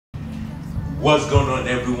What's going on,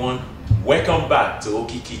 everyone? Welcome back to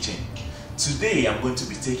Oki Kitchen. Today I'm going to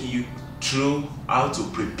be taking you through how to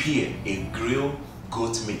prepare a grilled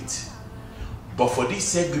goat meat. But for this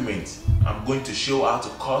segment, I'm going to show how to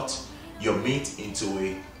cut your meat into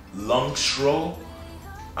a long straw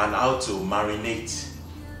and how to marinate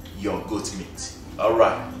your goat meat.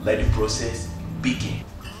 Alright, let the process begin.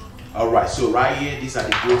 Alright, so right here, these are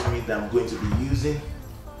the goat meat that I'm going to be using.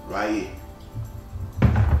 Right here.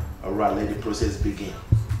 Alright, let the process begin.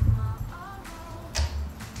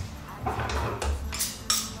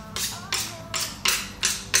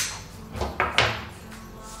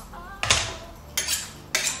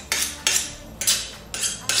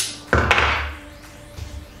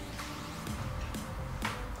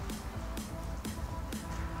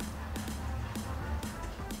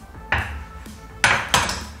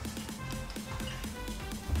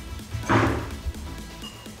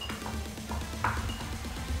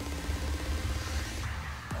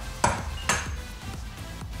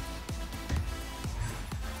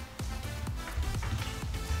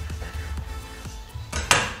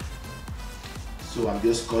 So I'm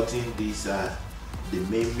just cutting this the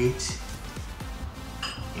main meat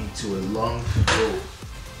into a long roll.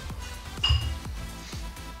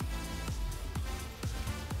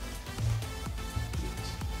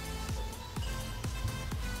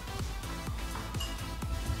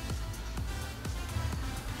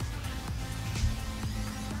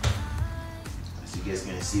 As you guys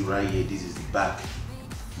can see right here, this is the back.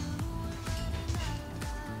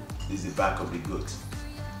 This is the back of the goat.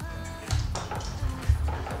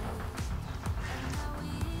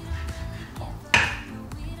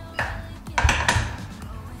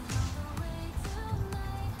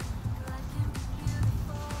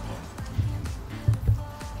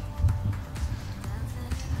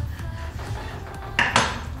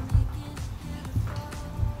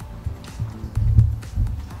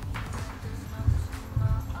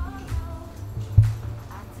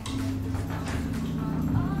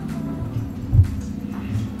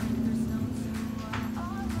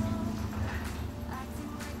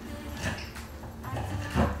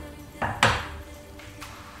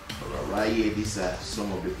 Right here, these are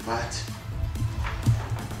some of the fat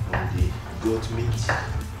from the goat meat.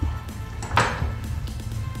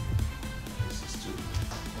 This is too.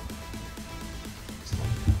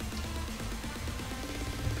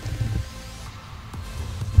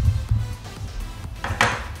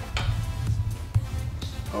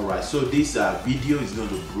 Alright, so this video is going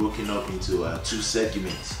to be broken up into two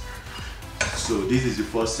segments. So this is the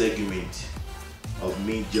first segment of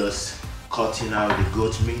me just cutting out the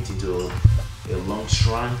goat meat into a long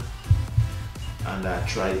strand, and I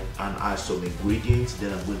try and add some ingredients.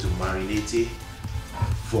 Then I'm going to marinate it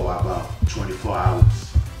for about 24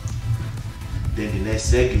 hours. Then the next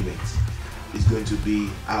segment is going to be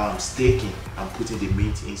how I'm staking. I'm putting the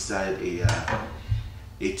meat inside a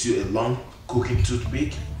long cooking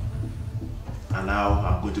toothpick, and now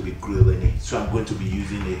I'm going to be grilling it. So I'm going to be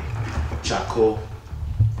using a charcoal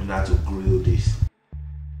in order to grill this.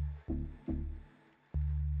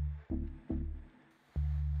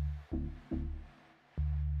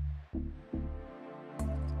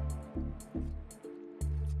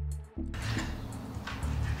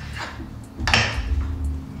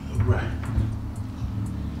 Right,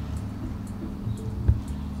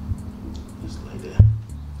 just like that.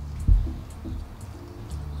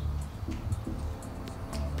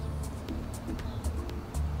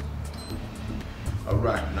 All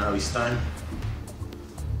right, now it's time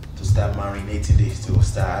to start marinating this. To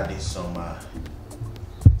start adding some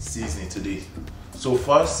seasoning to this. So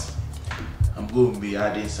first, I'm going to be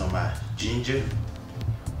adding some ginger.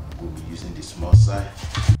 We'll be using the small side.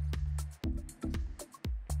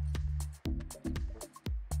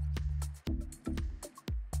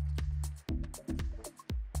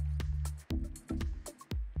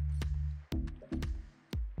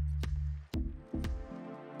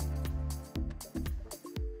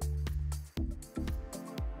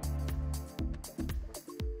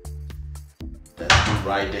 That's good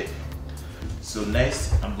right there. So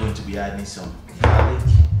next, I'm going to be adding some garlic.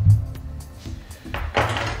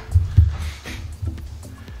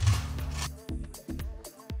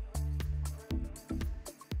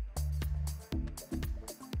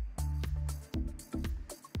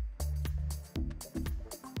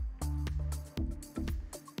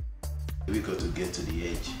 We got to get to the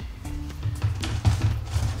edge.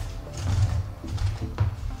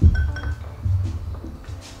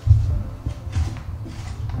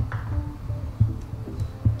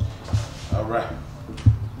 All right,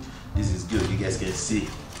 this is good. You guys can see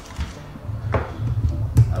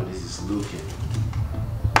how this is looking.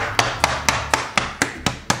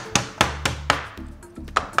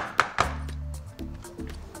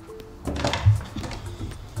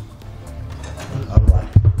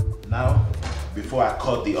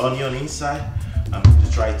 cut the onion inside, I'm going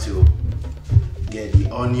to try to get the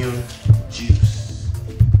onion juice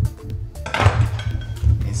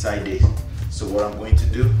inside this. So what I'm going to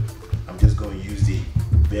do, I'm just going to use the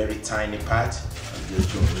very tiny part. I'm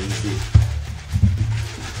just going to use it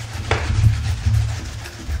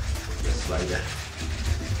just like that.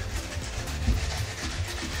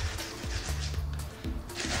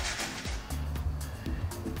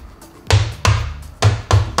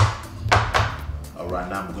 Alright,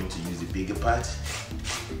 now I'm going to use the bigger part.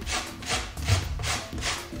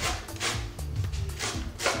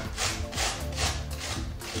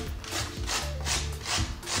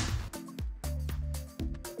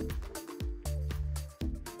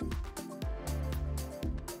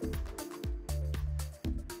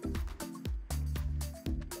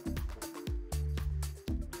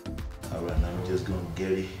 Alright, now I'm just going to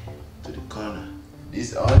get it to the corner.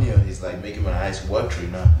 This onion is like making my eyes watery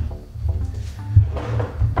now.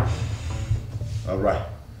 Alright,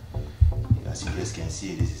 as you guys can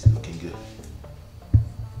see, this is looking good.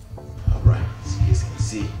 Alright, as you guys can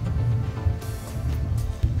see.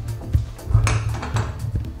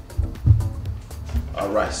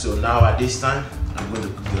 Alright, so now at this time, I'm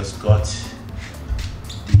going to just cut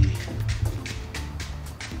the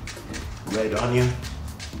red onion,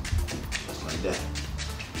 just like that.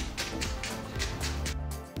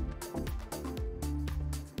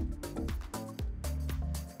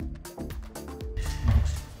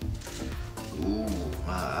 Ooh,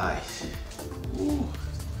 my eyes. Ooh.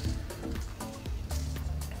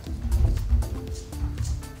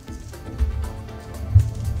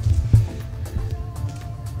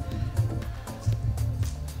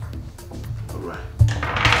 Alright,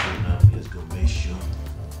 so now I'm just gonna make sure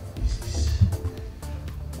this is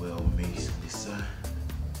well mixed on this side.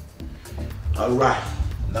 Alright,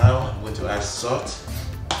 now I'm going to add salt.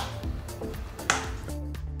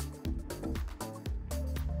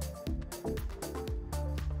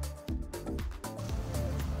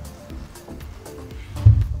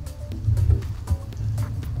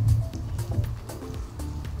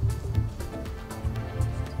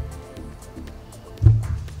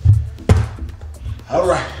 All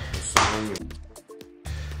right.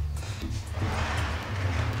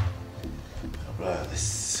 All right,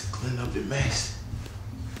 let's clean up the mess.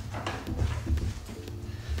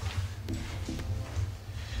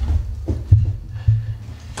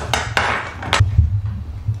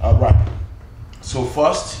 All right. So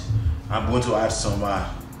first, I'm going to add some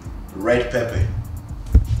red pepper.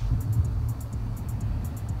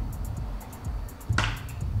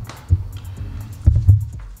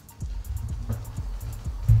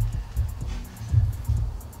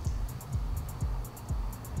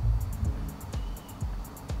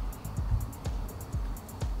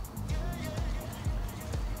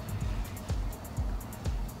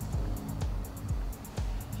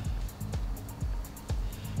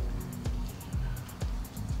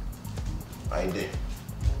 Right there,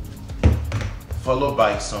 followed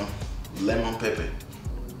by some lemon pepper.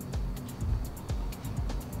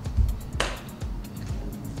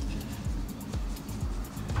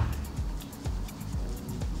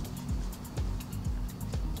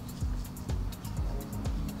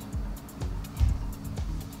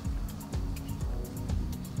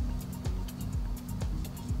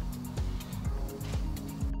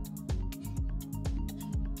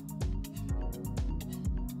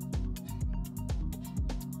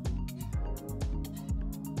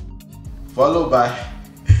 Followed by,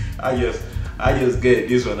 I just get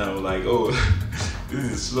this one. I'm like, oh, this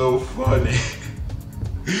is so funny.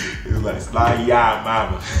 It's like yeah,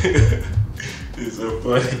 mama. It's so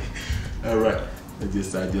funny. All right, let's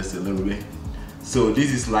just adjust a little bit. So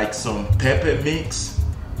this is like some pepper mix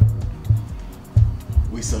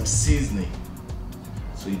with some seasoning.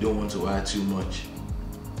 So you don't want to add too much.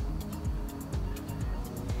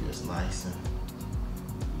 Just nice and.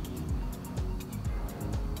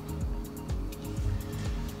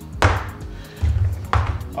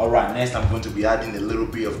 Alright, next I'm going to be adding a little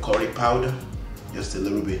bit of curry powder. Just a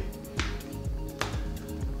little bit.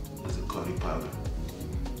 There's a curry powder.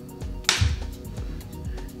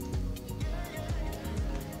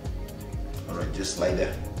 Alright, just like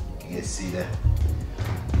that. You can see that.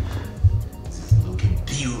 This is looking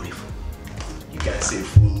beautiful. You can say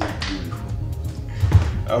full look beautiful.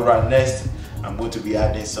 Alright, next I'm going to be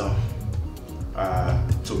adding some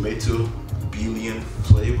tomato bouillon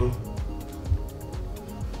flavor.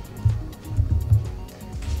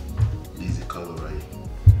 Color right.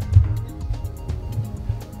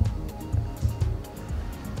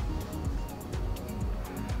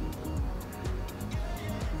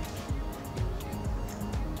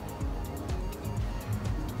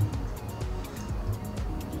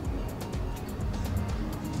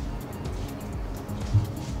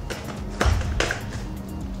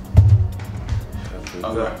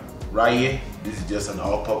 Okay, right here, this is just an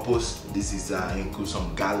all-purpose. This is includes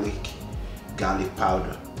some garlic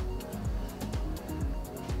powder.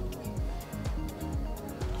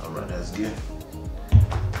 Alright, that's good.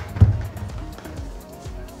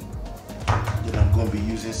 Then I'm going to be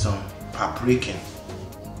using some paprika.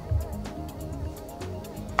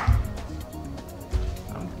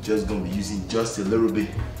 I'm just going to be using just a little bit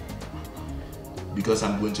because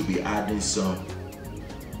I'm going to be adding some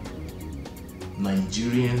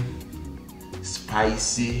Nigerian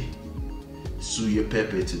spicy suya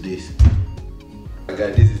pepper to this.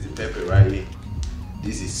 Okay, this is the pepper right here.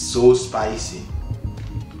 This is so spicy.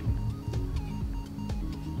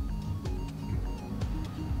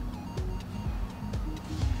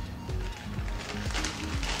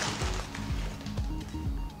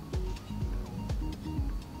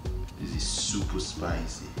 This is super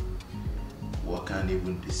spicy. What can't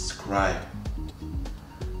even describe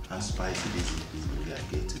how spicy this is. So we gotta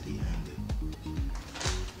get to the angle.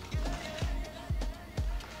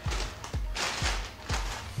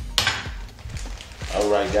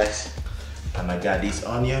 Alright guys, and I got this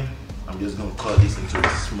onion. I'm just gonna cut this into a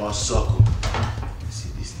small circle. See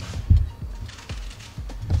this now.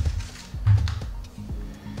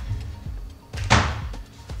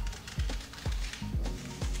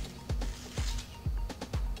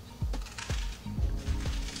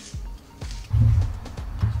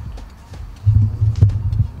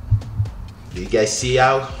 Do you guys see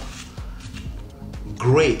how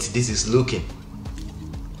great this is looking?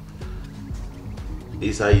 This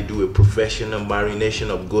is how you do a professional marination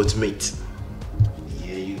of goat meat.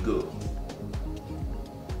 Here you go.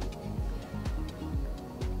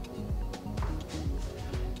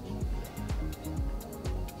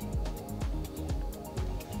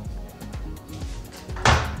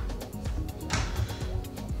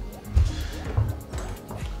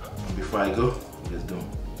 Before I go, let's do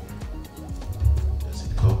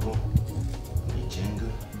just a couple.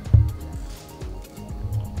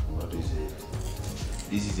 What is it?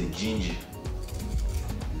 This is a ginger.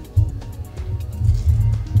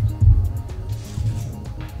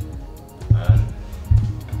 And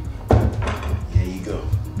here you go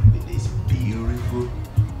with this beautiful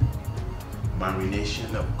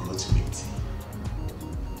marination of goat meat.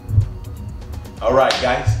 Alright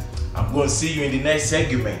guys, I'm going to see you in the next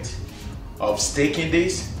segment of staking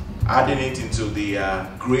this, adding it into the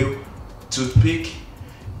grill toothpick.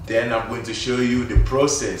 Then I'm going to show you the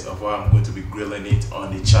process of how I'm going to be grilling it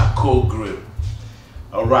on the charcoal grill.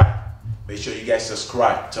 Alright, make sure you guys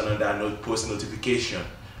subscribe, turn on that post notification.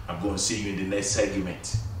 I'm going to see you in the next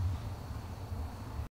segment.